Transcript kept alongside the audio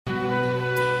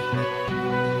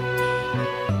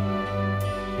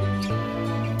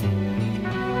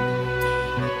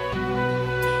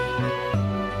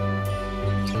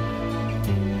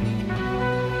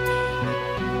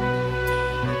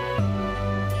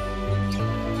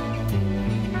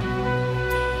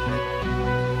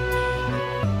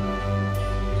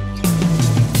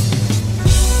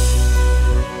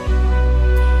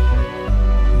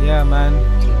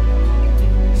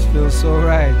so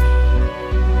right.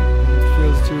 It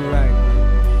feels too right.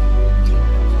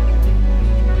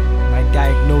 My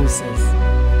diagnosis,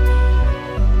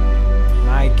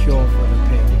 my cure for the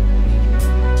pain.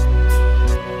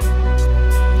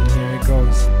 And here it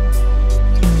goes.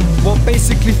 Well,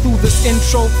 basically through this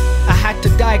intro, I had to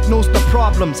diagnose the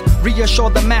problems,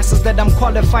 reassure the masses that I'm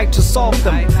qualified to solve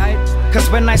them. Cause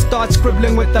when I start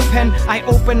scribbling with the pen, I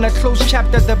open a closed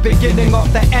chapter, the beginning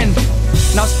of the end.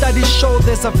 Now studies show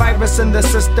there's a virus in the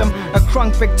system, a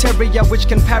chronic bacteria which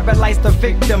can paralyze the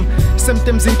victim.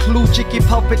 Symptoms include cheeky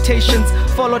palpitations,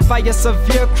 followed by a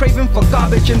severe craving for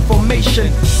garbage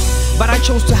information. But I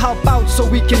chose to help out so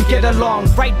we can get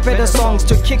along, write better songs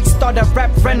to kickstart a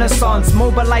rap renaissance,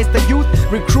 mobilize the youth,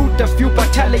 recruit a few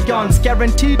battalions,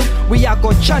 guaranteed we are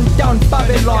gonna chant down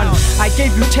Babylon. I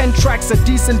gave you 10 tracks, a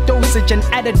decent dosage, and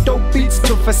added dope beats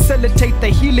to facilitate the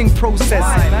healing process.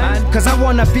 Cause I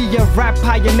wanna be a rap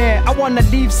pioneer, I wanna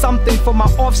leave something for my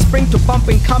offspring to bump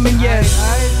in coming years.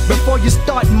 Before you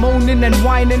start moaning and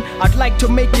whining, I'd like to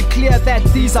make it clear that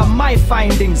these are my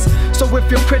findings. So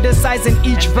if you're criticizing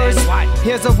each verse,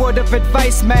 here's a word of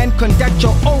advice, man, conduct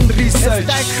your own research.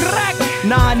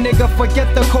 Nah, nigga,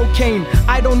 forget the cocaine.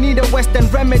 I don't need a Western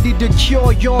remedy to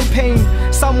cure your pain.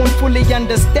 Someone fully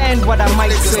understand what I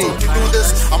might say.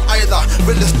 I'm either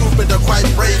really stupid or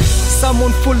quite brave.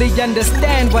 Someone fully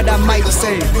understand what I might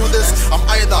say. I'm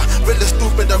either really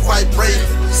stupid or quite brave.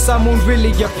 Someone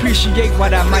really appreciate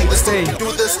what I might say.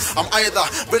 I'm either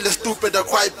really stupid or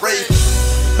quite brave.